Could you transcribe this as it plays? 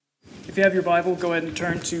If you have your Bible, go ahead and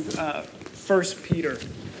turn to 1 Peter,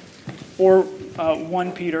 or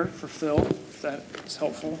 1 Peter for Phil, if that is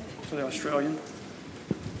helpful for the Australian.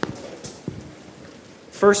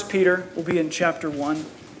 1 Peter will be in chapter 1.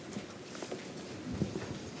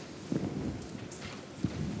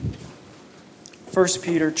 First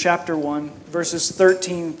Peter chapter 1, verses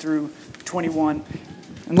 13 through 21.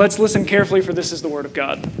 And let's listen carefully, for this is the word of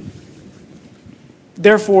God.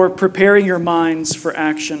 Therefore, preparing your minds for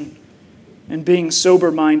action and being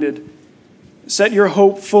sober-minded, set your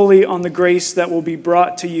hope fully on the grace that will be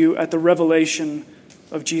brought to you at the revelation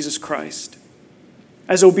of Jesus Christ.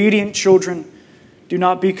 As obedient children, do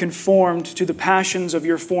not be conformed to the passions of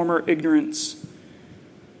your former ignorance,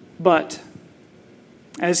 but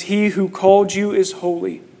as He who called you is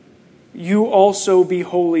holy, you also be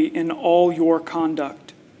holy in all your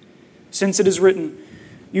conduct. Since it is written,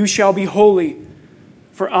 "You shall be holy,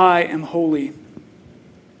 for I am holy."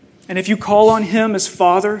 And if you call on Him as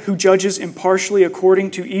Father, who judges impartially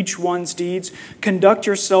according to each one's deeds, conduct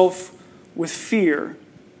yourself with fear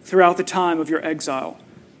throughout the time of your exile,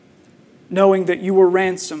 knowing that you were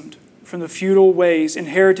ransomed from the futile ways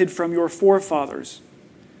inherited from your forefathers,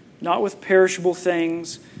 not with perishable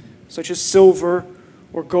things such as silver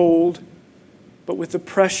or gold, but with the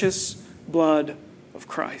precious blood of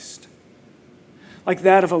Christ, like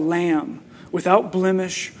that of a lamb without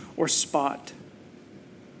blemish or spot.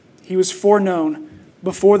 He was foreknown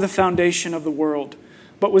before the foundation of the world,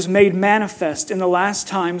 but was made manifest in the last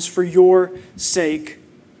times for your sake,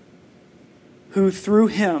 who through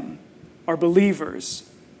Him are believers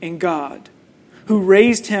in God, who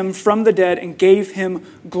raised Him from the dead and gave Him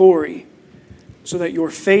glory, so that your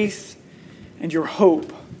faith and your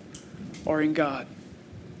hope are in God.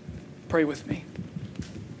 Pray with me.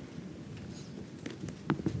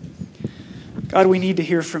 God, we need to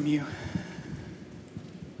hear from You.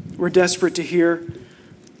 We're desperate to hear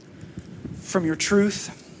from Your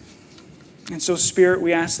truth. And so, Spirit,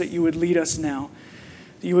 we ask that You would lead us now,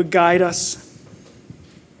 that You would guide us,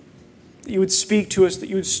 that You would speak to us, that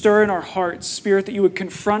You would stir in our hearts, Spirit, that You would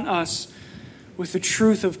confront us with the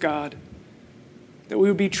truth of God, that we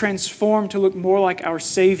would be transformed to look more like our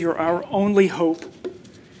Savior, our only hope,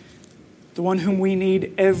 the one whom we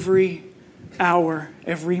need every hour,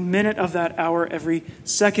 every minute of that hour, every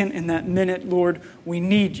second in that minute. Lord, we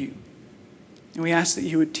need You. And we ask that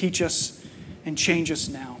You would teach us and change us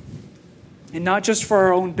now. And not just for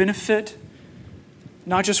our own benefit,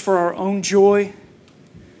 not just for our own joy,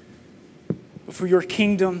 but for Your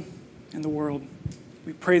kingdom and the world.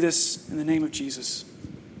 We pray this in the name of Jesus.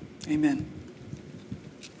 Amen.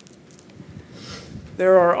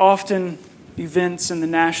 There are often events in the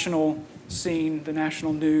national scene, the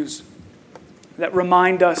national news, that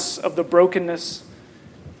remind us of the brokenness,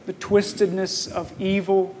 the twistedness of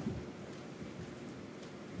evil,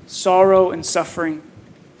 sorrow, and suffering.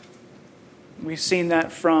 We've seen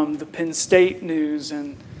that from the Penn State news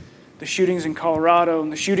and the shootings in Colorado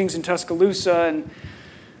and the shootings in Tuscaloosa, and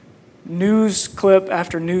news clip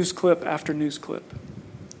after news clip after news clip.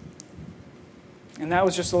 And that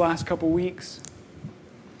was just the last couple weeks.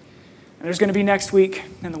 And there's going to be next week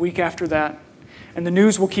and the week after that. And the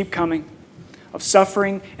news will keep coming of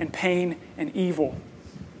suffering and pain and evil.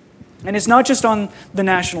 And it's not just on the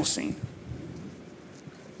national scene.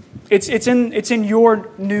 It's in your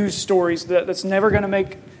news stories that's never going to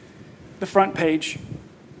make the front page.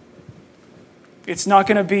 It's not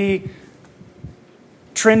going to be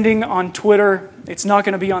trending on Twitter. It's not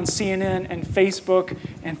going to be on CNN and Facebook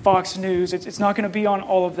and Fox News. It's not going to be on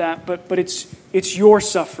all of that, but it's your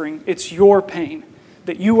suffering, it's your pain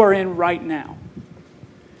that you are in right now.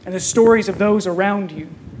 And the stories of those around you.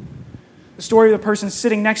 The story of the person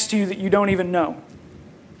sitting next to you that you don't even know.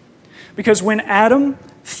 Because when Adam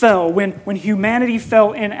fell, when humanity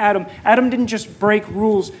fell in Adam, Adam didn't just break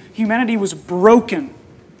rules. Humanity was broken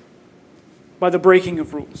by the breaking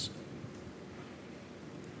of rules.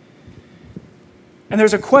 And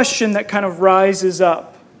there's a question that kind of rises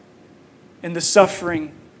up in the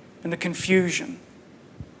suffering and the confusion.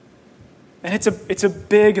 And it's a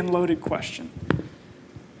big and loaded question.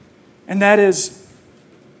 And that is,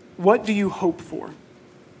 what do you hope for?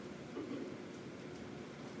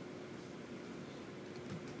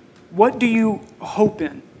 What do you hope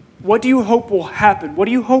in? What do you hope will happen? What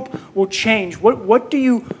do you hope will change? What do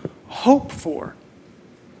you hope for?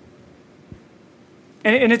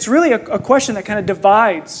 And it's really a question that kind of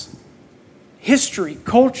divides history,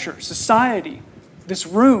 culture, society, this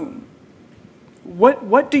room.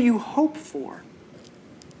 What do you hope for?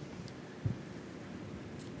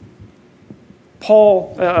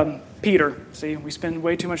 Peter, see, we spend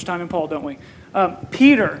way too much time in Paul, don't we?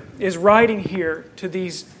 Peter is writing here to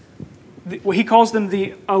these, what he calls them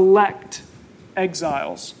the elect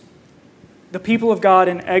exiles, the people of God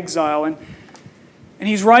in exile. And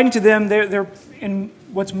he's writing to them, they're in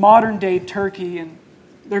what's modern day Turkey, and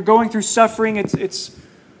they're going through suffering. It's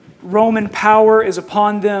Roman power is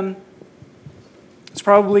upon them. It's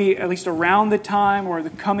probably at least around the time or the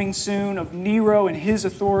coming soon of Nero and his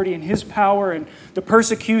authority and his power and the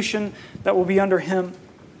persecution that will be under him.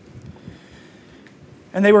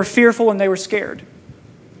 And they were fearful and they were scared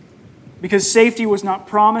because safety was not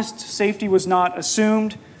promised, safety was not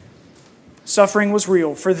assumed. Suffering was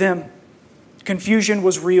real for them. Confusion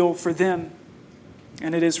was real for them,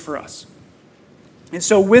 and it is for us. And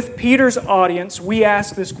so with Peter's audience, we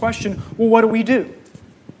ask this question, well, what do we do?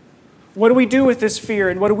 What do we do with this fear,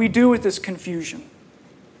 and what do we do with this confusion?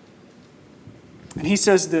 And he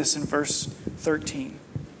says this in verse 13.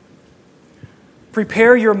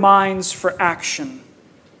 Prepare your minds for action.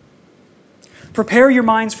 Prepare your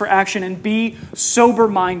minds for action and be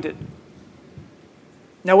sober-minded.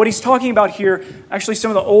 Now, what he's talking about here, actually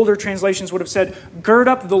some of the older translations would have said, gird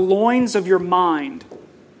up the loins of your mind.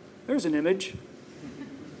 There's an image.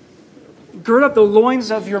 Gird up the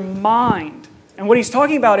loins of your mind. And what he's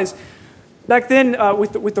talking about is, back then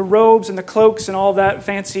with the robes and the cloaks and all that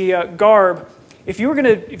fancy garb, if you were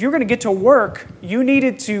going to get to work, you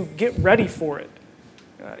needed to get ready for it.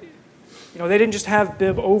 They didn't just have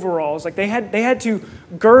bib overalls. Like they had to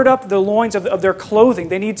gird up the loins of their clothing.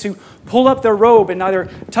 They need to pull up their robe and either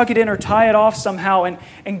tuck it in or tie it off somehow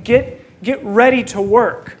and get ready to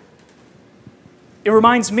work. It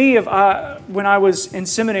reminds me of when I was in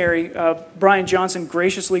seminary, Brian Johnson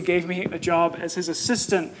graciously gave me a job as his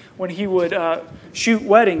assistant when he would shoot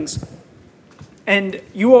weddings. And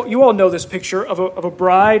you all know this picture of a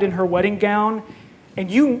bride in her wedding gown. And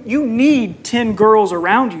you need 10 girls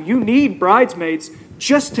around you. You need bridesmaids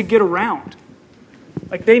just to get around.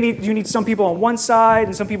 Like you need some people on one side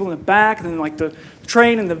and some people in the back, and then like the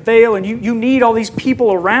train and the veil, and you need all these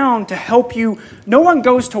people around to help you. No one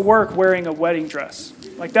goes to work wearing a wedding dress.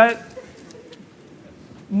 Like that.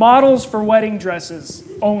 Models for wedding dresses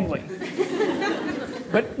only.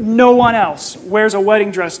 But no one else wears a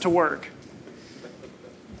wedding dress to work.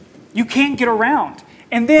 You can't get around.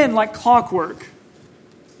 And then, like clockwork,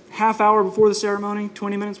 half hour before the ceremony,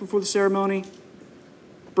 20 minutes before the ceremony,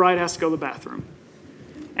 bride has to go to the bathroom.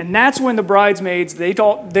 And that's when the bridesmaids,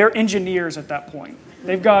 they're engineers at that point.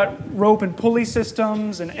 They've got rope and pulley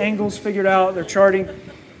systems and angles figured out. They're charting.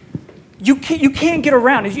 You can't get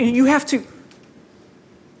around. You have to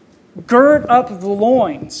gird up the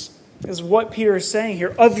loins, is what Peter is saying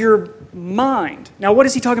here, of your mind. Now, what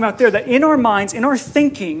is he talking about there? That in our minds, in our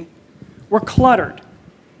thinking, we're cluttered.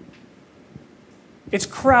 It's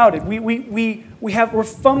crowded. We're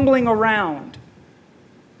fumbling around.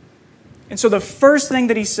 And so the first thing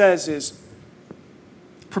that he says is,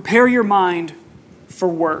 prepare your mind for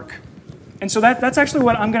work. And so that's actually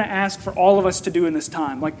what I'm going to ask for all of us to do in this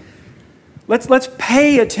time. Like, let's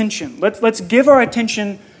pay attention. Let's give our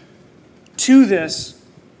attention to this,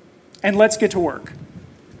 and let's get to work.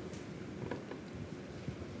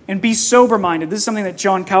 And be sober-minded. This is something that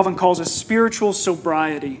John Calvin calls a spiritual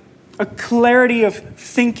sobriety. A clarity of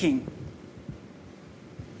thinking.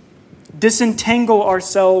 Disentangle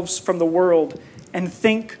ourselves from the world and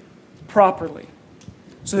think properly.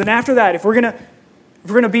 So then after that, if we're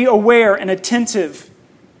going to be aware and attentive,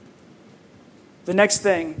 the next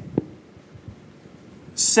thing,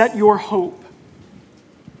 set your hope.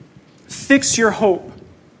 Fix your hope.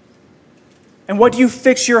 And what do you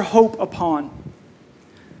fix your hope upon?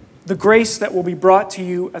 The grace that will be brought to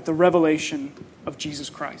you at the revelation of Jesus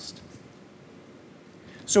Christ.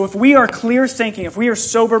 So if we are clear thinking, if we are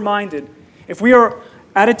sober-minded, if we are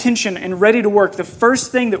at attention and ready to work, the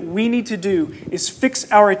first thing that we need to do is fix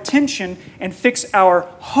our attention and fix our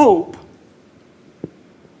hope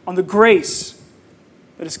on the grace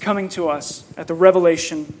that is coming to us at the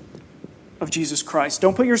revelation of Jesus Christ.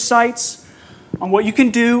 Don't put your sights on what you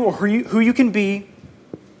can do or who you can be.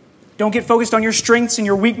 Don't get focused on your strengths and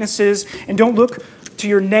your weaknesses, and don't look to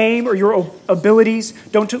your name or your abilities.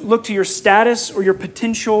 Don't look to your status or your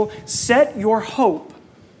potential. Set your hope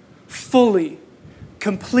fully,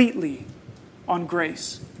 completely on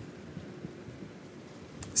grace.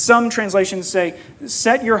 Some translations say,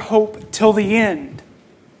 set your hope till the end,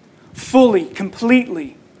 fully,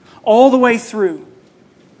 completely, all the way through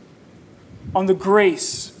on the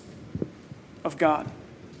grace of God.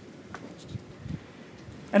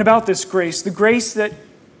 And about this grace, the grace that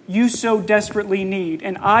you so desperately need,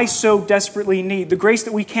 and I so desperately need, the grace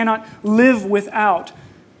that we cannot live without,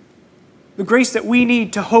 the grace that we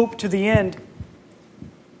need to hope to the end,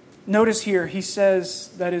 notice here, he says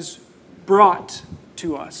that is brought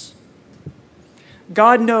to us.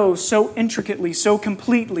 God knows so intricately, so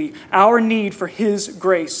completely our need for His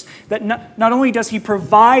grace that not only does He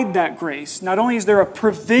provide that grace, not only is there a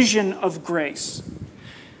provision of grace,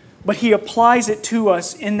 but He applies it to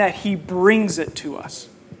us in that He brings it to us.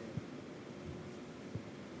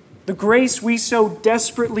 The grace we so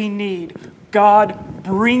desperately need, God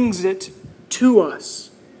brings it to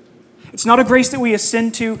us. It's not a grace that we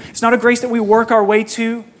ascend to. It's not a grace that we work our way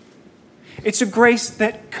to. It's a grace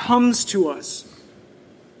that comes to us.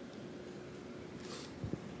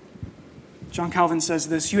 John Calvin says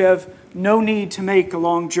this, "You have no need to make a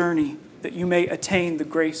long journey that you may attain the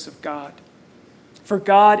grace of God. For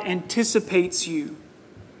God anticipates you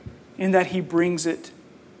in that He brings it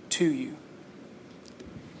to you."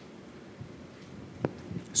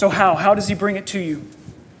 So how? How does He bring it to you?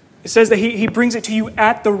 It says that He brings it to you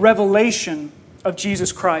at the revelation of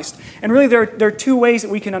Jesus Christ. And really there are two ways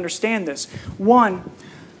that we can understand this. One,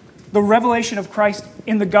 the revelation of Christ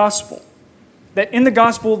in the gospel. That in the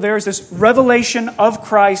gospel there's this revelation of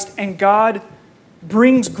Christ and God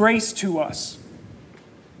brings grace to us.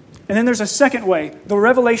 And then there's a second way, the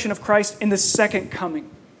revelation of Christ in the second coming,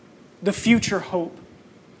 the future hope.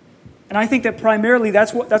 And I think that primarily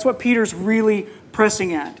that's what Peter's really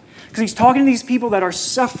pressing at. Because he's talking to these people that are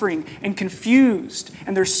suffering and confused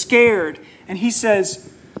and they're scared. And he says,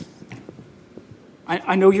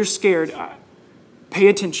 I know you're scared. Pay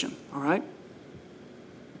attention, all right?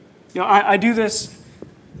 You know, I do this.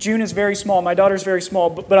 June is very small. My daughter's very small.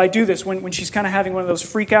 But I do this when she's kind of having one of those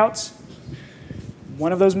freakouts.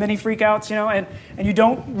 One of those mini freakouts, you know. And you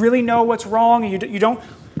don't really know what's wrong. And you don't.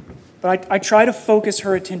 But I try to focus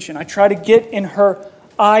her attention. I try to get in her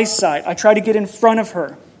eyesight. I try to get in front of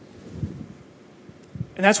her.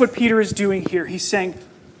 And that's what Peter is doing here. He's saying,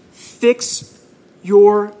 fix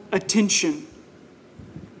your attention.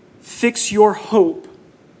 Fix your hope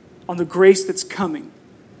on the grace that's coming.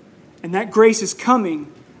 And that grace is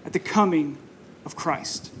coming at the coming of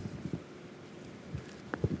Christ.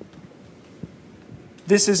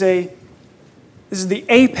 This is the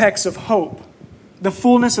apex of hope, the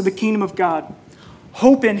fullness of the kingdom of God.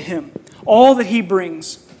 Hope in Him, all that He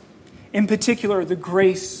brings, in particular the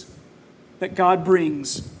grace that God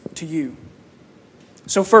brings to you.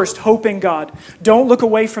 So first, hope in God. Don't look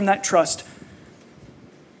away from that trust.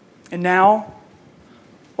 And now,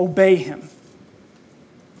 obey Him.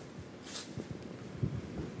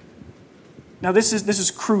 Now this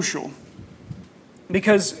is crucial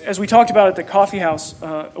because as we talked about at the coffee house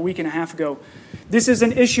a week and a half ago, this is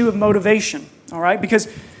an issue of motivation, all right? Because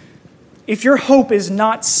if your hope is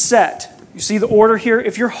not set, you see the order here?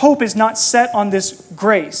 If your hope is not set on this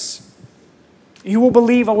grace, you will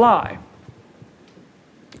believe a lie.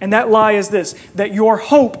 And that lie is this, that your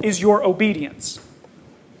hope is your obedience.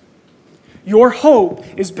 Your hope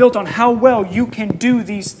is built on how well you can do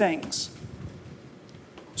these things.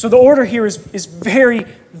 So the order here is very,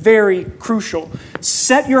 very crucial.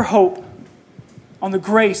 Set your hope on the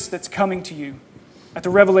grace that's coming to you at the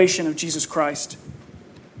revelation of Jesus Christ.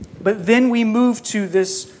 But then we move to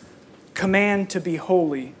this command to be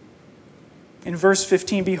holy. In verse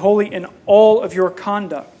 15, be holy in all of your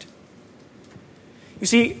conduct. You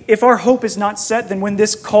see, if our hope is not set, then when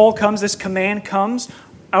this call comes, this command comes,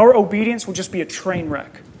 our obedience will just be a train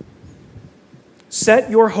wreck. Set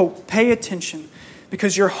your hope. Pay attention.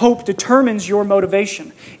 Because your hope determines your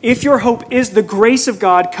motivation. If your hope is the grace of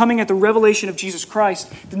God coming at the revelation of Jesus Christ,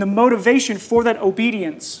 then the motivation for that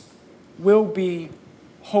obedience will be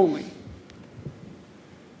holy.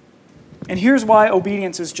 And here's why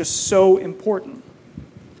obedience is just so important.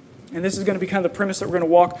 And this is going to be kind of the premise that we're going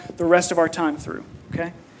to walk the rest of our time through.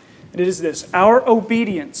 Okay? And it is this. Our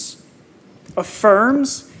obedience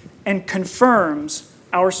affirms and confirms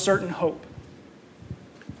our certain hope.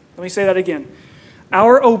 Let me say that again.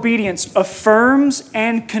 Our obedience affirms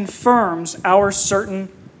and confirms our certain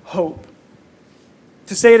hope.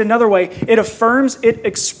 To say it another way, it affirms, it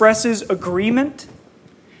expresses agreement,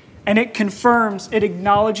 and it confirms, it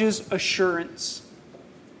acknowledges assurance.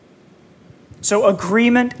 So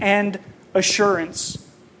agreement and assurance,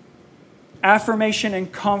 affirmation and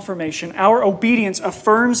confirmation. Our obedience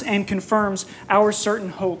affirms and confirms our certain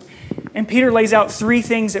hope. And Peter lays out three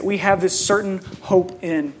things that we have this certain hope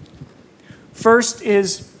in. First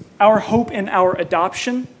is our hope in our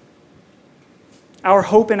adoption. Our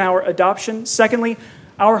hope in our adoption. Secondly,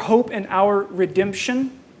 our hope in our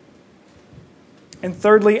redemption. And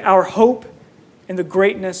thirdly, our hope in the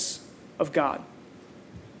greatness of God.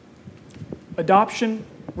 Adoption,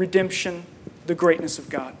 redemption, the greatness of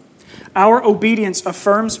God. Our obedience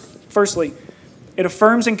affirms, firstly, It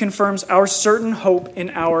affirms and confirms our certain hope in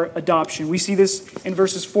our adoption. We see this in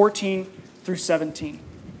verses 14 through 17.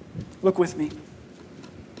 Look with me.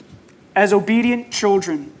 As obedient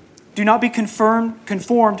children, do not be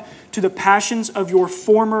conformed to the passions of your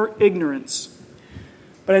former ignorance.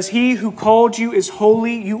 But as He who called you is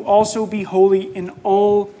holy, you also be holy in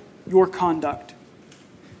all your conduct.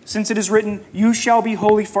 Since it is written, you shall be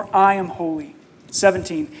holy, for I am holy.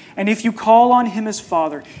 17. And if you call on Him as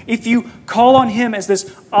Father, if you call on Him as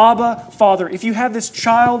this Abba Father, if you have this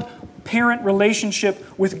child-parent relationship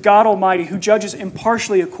with God Almighty, who judges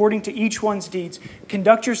impartially according to each one's deeds,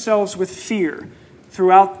 conduct yourselves with fear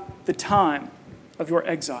throughout the time of your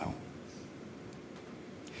exile.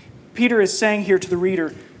 Peter is saying here to the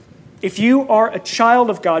reader, if you are a child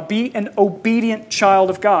of God, be an obedient child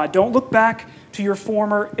of God. Don't look back to your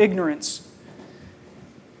former ignorance.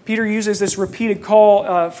 Peter uses this repeated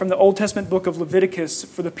call from the Old Testament book of Leviticus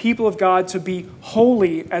for the people of God to be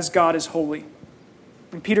holy as God is holy.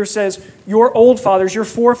 And Peter says, your old fathers, your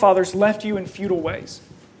forefathers left you in futile ways.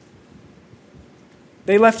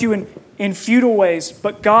 They left you in futile ways,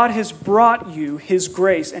 but God has brought you His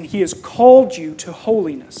grace and He has called you to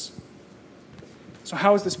holiness. So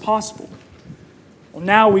how is this possible? Well,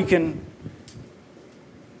 now we can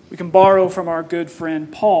borrow from our good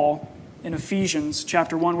friend Paul in Ephesians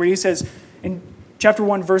chapter 1, where he says in chapter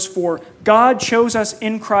 1, verse 4, God chose us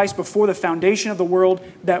in Christ before the foundation of the world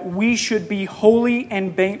that we should be holy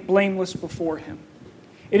and blameless before Him.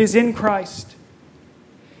 It is in Christ.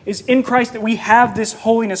 It is in Christ that we have this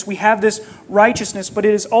holiness, we have this righteousness, but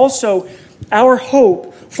it is also our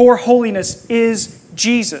hope for holiness is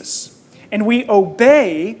Jesus. And we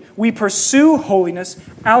obey, we pursue holiness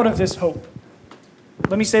out of this hope.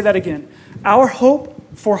 Let me say that again. Our hope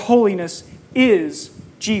for holiness is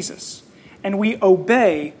Jesus, and we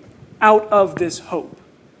obey out of this hope.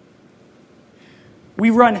 We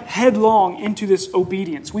run headlong into this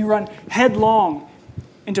obedience. We run headlong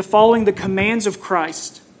into following the commands of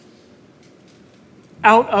Christ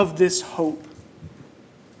out of this hope.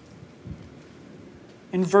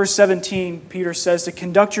 In verse 17, Peter says to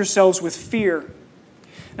conduct yourselves with fear.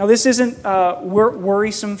 Now, this isn't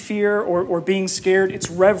worrisome fear or being scared. It's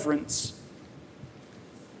reverence.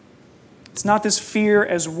 It's not this fear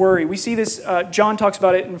as worry. We see this, John talks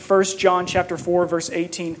about it in 1 John chapter 4, verse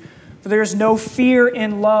 18. For there is no fear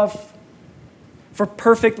in love, for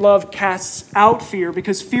perfect love casts out fear,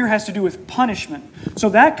 because fear has to do with punishment. So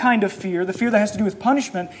that kind of fear, the fear that has to do with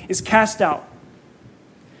punishment, is cast out.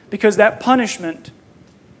 Because that punishment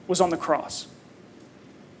was on the cross.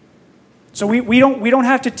 So we don't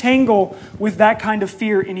have to tangle with that kind of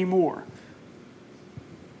fear anymore.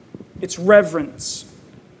 It's reverence.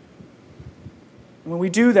 When we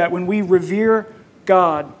do that, when we revere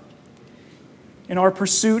God in our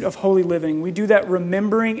pursuit of holy living, we do that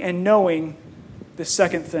remembering and knowing the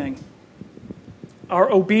second thing.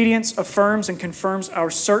 Our obedience affirms and confirms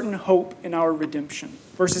our certain hope in our redemption.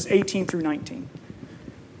 Verses 18 through 19.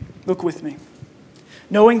 Look with me.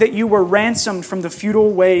 Knowing that you were ransomed from the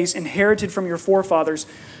futile ways inherited from your forefathers,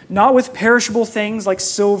 not with perishable things like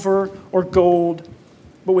silver or gold,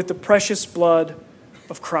 but with the precious blood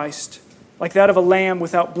of Christ, like that of a lamb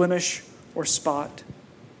without blemish or spot.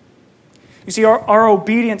 You see, our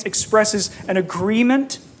obedience expresses an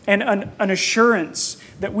agreement and an assurance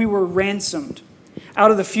that we were ransomed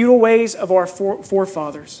out of the futile ways of our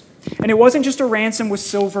forefathers. And it wasn't just a ransom with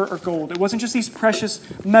silver or gold. It wasn't just these precious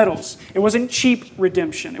metals. It wasn't cheap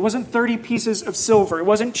redemption. It wasn't 30 pieces of silver. It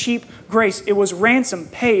wasn't cheap grace. It was ransom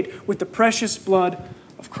paid with the precious blood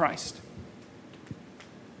of Christ.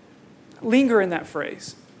 Linger in that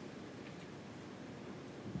phrase.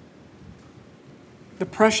 The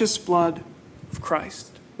precious blood of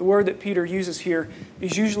Christ. The word that Peter uses here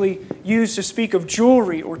is usually used to speak of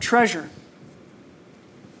jewelry or treasure.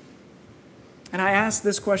 And I ask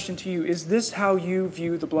this question to you, is this how you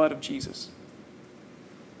view the blood of Jesus?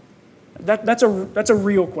 That's a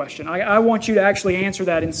real question. I want you to actually answer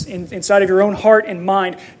that inside of your own heart and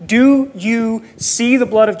mind. Do you see the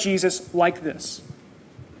blood of Jesus like this?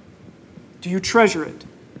 Do you treasure it?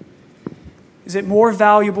 Is it more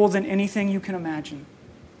valuable than anything you can imagine?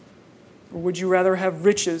 Or would you rather have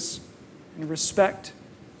riches and respect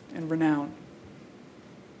and renown?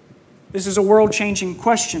 This is a world-changing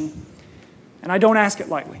question, and I don't ask it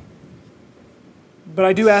lightly. But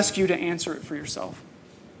I do ask you to answer it for yourself.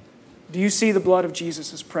 Do you see the blood of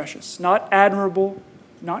Jesus as precious? Not admirable,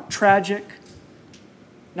 not tragic,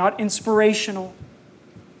 not inspirational,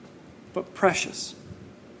 but precious.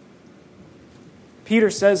 Peter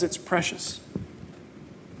says it's precious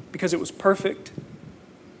because it was perfect.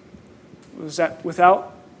 It was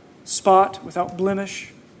without spot, without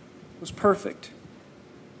blemish, was perfect.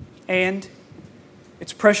 And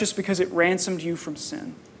it's precious because it ransomed you from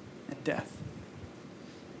sin and death.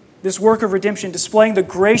 This work of redemption, displaying the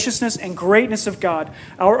graciousness and greatness of God,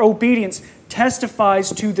 our obedience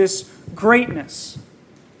testifies to this greatness,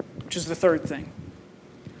 which is the third thing.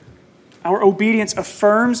 Our obedience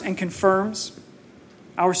affirms and confirms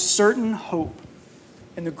our certain hope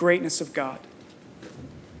in the greatness of God.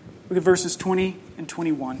 Look at verses 20 and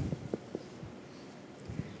 21.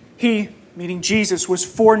 He, meaning Jesus, was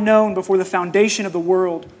foreknown before the foundation of the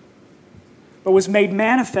world, but was made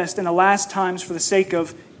manifest in the last times for the sake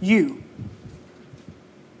of you,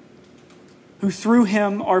 who through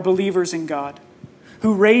him are believers in God,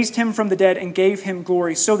 who raised him from the dead and gave him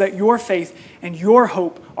glory, so that your faith and your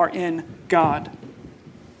hope are in God.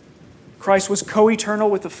 Christ was co-eternal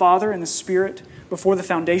with the Father and the Spirit before the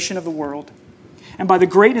foundation of the world. And by the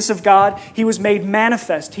greatness of God, he was made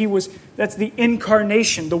manifest. That's the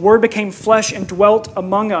incarnation. The Word became flesh and dwelt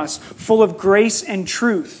among us, full of grace and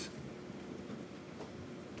truth.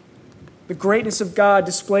 The greatness of God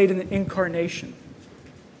displayed in the incarnation.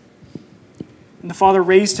 And the Father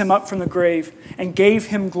raised him up from the grave and gave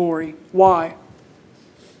him glory. Why?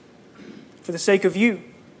 For the sake of you.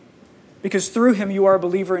 Because through him you are a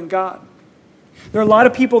believer in God. There are a lot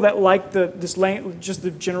of people that like just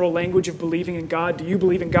the general language of believing in God. Do you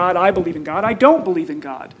believe in God? I believe in God. I don't believe in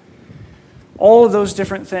God. All of those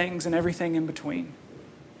different things and everything in between.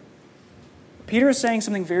 Peter is saying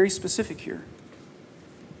something very specific here.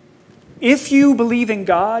 If you believe in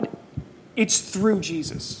God, it's through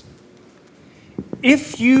Jesus.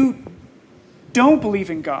 If you don't believe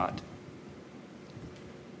in God,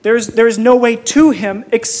 there's no way to him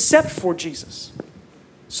except for Jesus.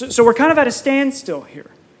 So we're kind of at a standstill here.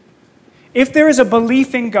 If there is a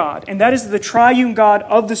belief in God, and that is the triune God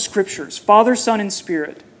of the Scriptures, Father, Son, and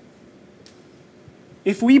Spirit,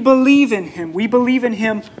 if we believe in him, we believe in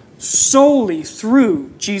him solely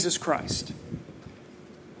through Jesus Christ.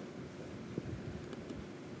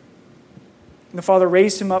 And the Father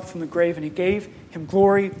raised him up from the grave, and he gave him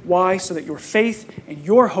glory. Why? So that your faith and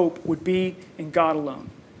your hope would be in God alone.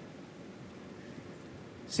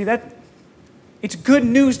 See, it's good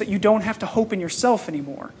news that you don't have to hope in yourself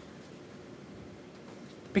anymore,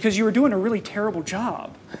 because you were doing a really terrible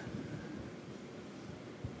job.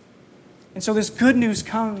 And so this good news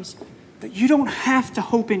comes that you don't have to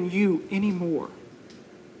hope in you anymore.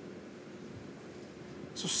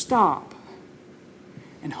 So stop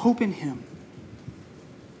and hope in him.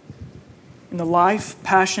 In the life,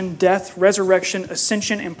 passion, death, resurrection,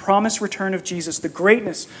 ascension, and promised return of Jesus, the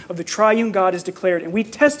greatness of the triune God is declared, and we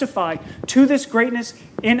testify to this greatness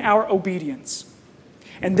in our obedience.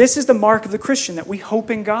 And this is the mark of the Christian, that we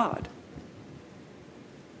hope in God.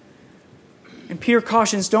 And Peter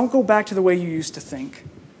cautions, don't go back to the way you used to think,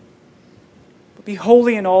 but be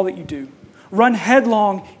holy in all that you do. Run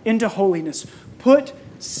headlong into holiness. Put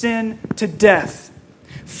sin to death.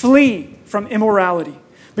 Flee from immorality.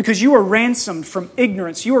 Because you are ransomed from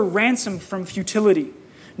ignorance. You are ransomed from futility.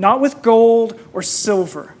 Not with gold or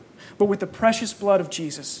silver, but with the precious blood of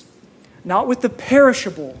Jesus. Not with the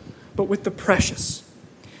perishable, but with the precious.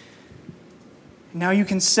 Now you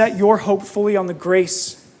can set your hope fully on the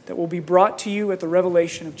grace that will be brought to you at the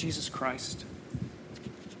revelation of Jesus Christ.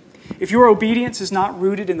 If your obedience is not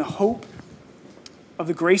rooted in the hope of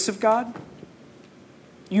the grace of God,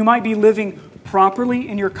 you might be living properly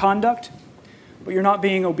in your conduct, but you're not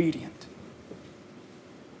being obedient.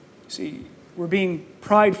 See, we're being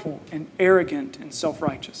prideful and arrogant and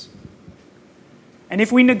self-righteous. And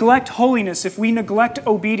if we neglect holiness, if we neglect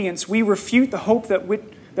obedience, we refute the hope that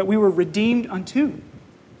we were redeemed unto.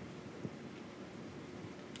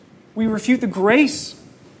 We refute the grace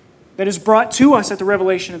that is brought to us at the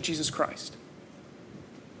revelation of Jesus Christ.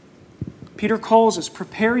 Peter calls us,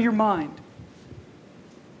 prepare your mind.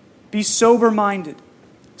 Be sober-minded.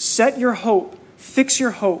 Set your hope. Fix your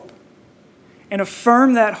hope and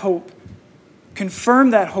affirm that hope, confirm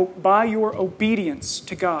that hope by your obedience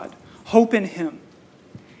to God. Hope in him,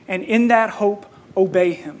 and in that hope,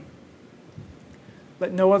 obey him.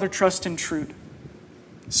 Let no other trust intrude.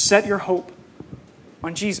 Set your hope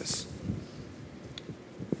on Jesus.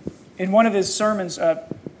 In one of his sermons,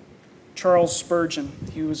 Charles Spurgeon,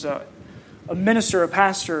 he was a minister, a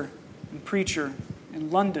pastor, and preacher in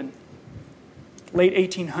London, late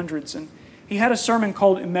 1800s, and he had a sermon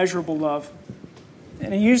called Immeasurable Love.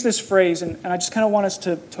 And he used this phrase, and I just kind of want us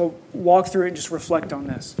to walk through it and just reflect on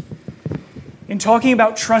this. In talking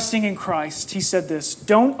about trusting in Christ, he said this: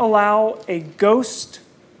 don't allow a ghost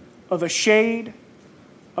of a shade,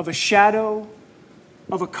 of a shadow,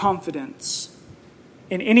 of a confidence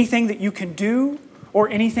in anything that you can do or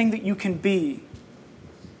anything that you can be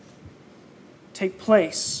take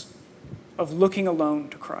place of looking alone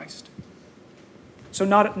to Christ. So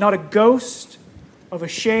not a ghost of a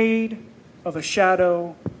shade, of a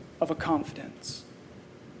shadow, of a confidence.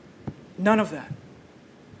 None of that.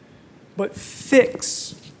 But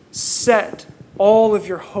set all of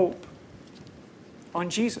your hope on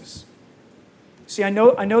Jesus. See, I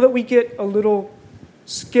know that we get a little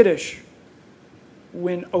skittish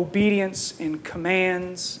when obedience and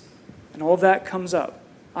commands and all that comes up.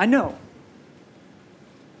 I know.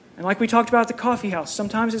 And like we talked about at the coffee house,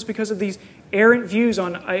 sometimes it's because of these errant views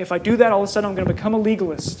on if I do that, all of a sudden I'm going to become a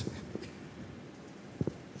legalist.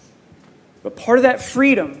 But part of that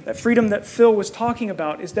freedom that Phil was talking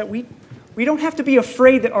about, is that we don't have to be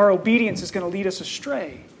afraid that our obedience is going to lead us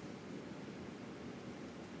astray.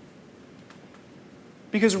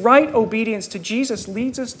 Because right obedience to Jesus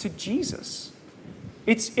leads us to Jesus.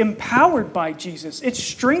 It's empowered by Jesus. It's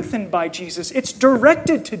strengthened by Jesus. It's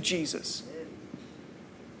directed to Jesus.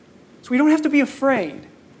 So we don't have to be afraid.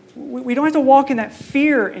 We don't have to walk in that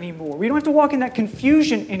fear anymore. We don't have to walk in that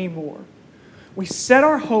confusion anymore. We set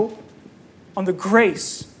our hope on the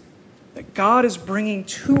grace that God is bringing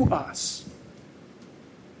to us.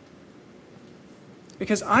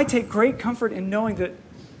 Because I take great comfort in knowing that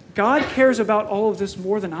God cares about all of this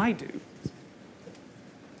more than I do.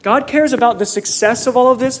 God cares about the success of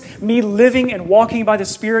all of this, me living and walking by the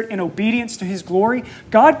Spirit in obedience to His glory.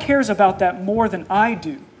 God cares about that more than I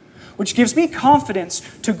do, which gives me confidence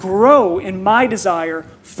to grow in my desire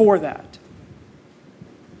for that.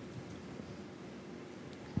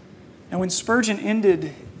 And when Spurgeon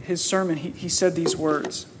ended his sermon, he said these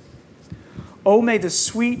words, "Oh, may the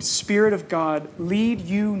sweet Spirit of God lead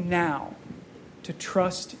you now to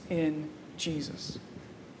trust in Jesus."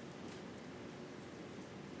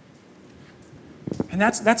 And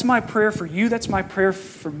that's my prayer for you. That's my prayer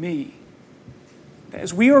for me.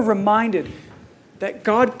 As we are reminded that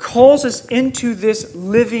God calls us into this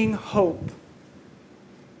living hope,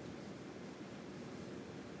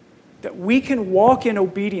 that we can walk in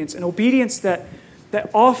obedience, an obedience that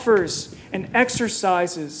offers and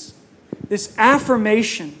exercises this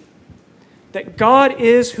affirmation that God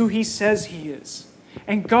is who He says He is,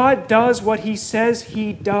 and God does what He says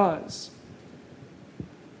He does.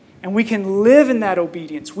 And we can live in that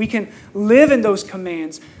obedience. We can live in those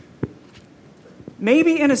commands.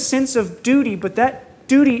 Maybe in a sense of duty, but that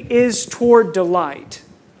duty is toward delight.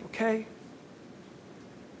 Okay?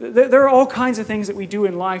 There are all kinds of things that we do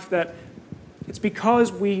in life that it's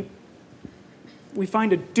because we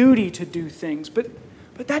find a duty to do things. But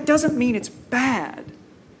that doesn't mean it's bad.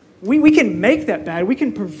 We can make that bad. We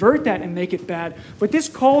can pervert that and make it bad. But this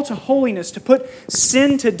call to holiness, to put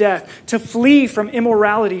sin to death, to flee from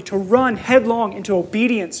immorality, to run headlong into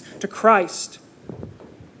obedience to Christ,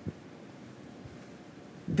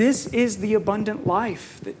 this is the abundant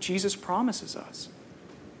life that Jesus promises us.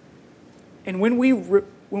 And when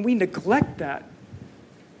we neglect that,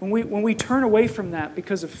 when we turn away from that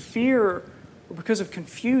because of fear or because of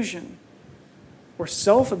confusion or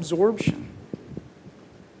self-absorption,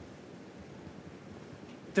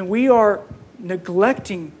 then we are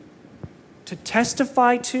neglecting to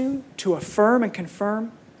testify to affirm and confirm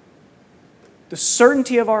the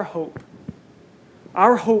certainty of our hope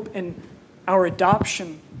in our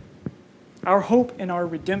adoption, our hope in our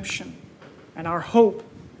redemption, and our hope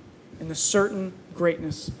in the certain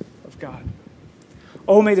greatness of God.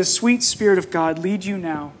 Oh, may the sweet Spirit of God lead you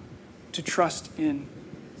now to trust in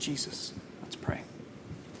Jesus. Let's pray.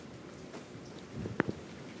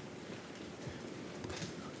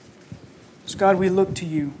 So God, we look to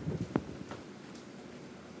you.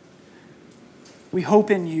 We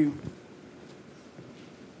hope in you.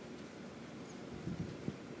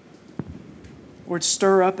 Lord,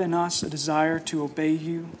 stir up in us a desire to obey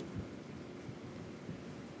you.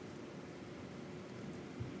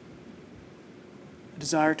 A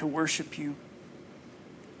desire to worship you.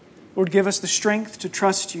 Lord, give us the strength to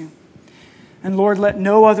trust you. And Lord, let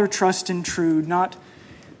no other trust intrude, not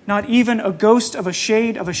even a ghost of a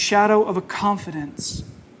shade, of a shadow, of a confidence.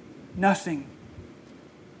 Nothing.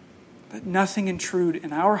 Let nothing intrude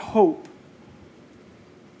in our hope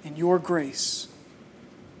in your grace.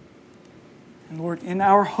 And Lord, in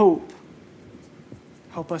our hope,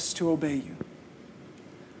 help us to obey you.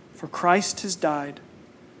 For Christ has died,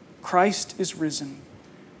 Christ is risen,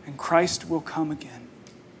 and Christ will come again.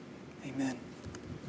 Amen.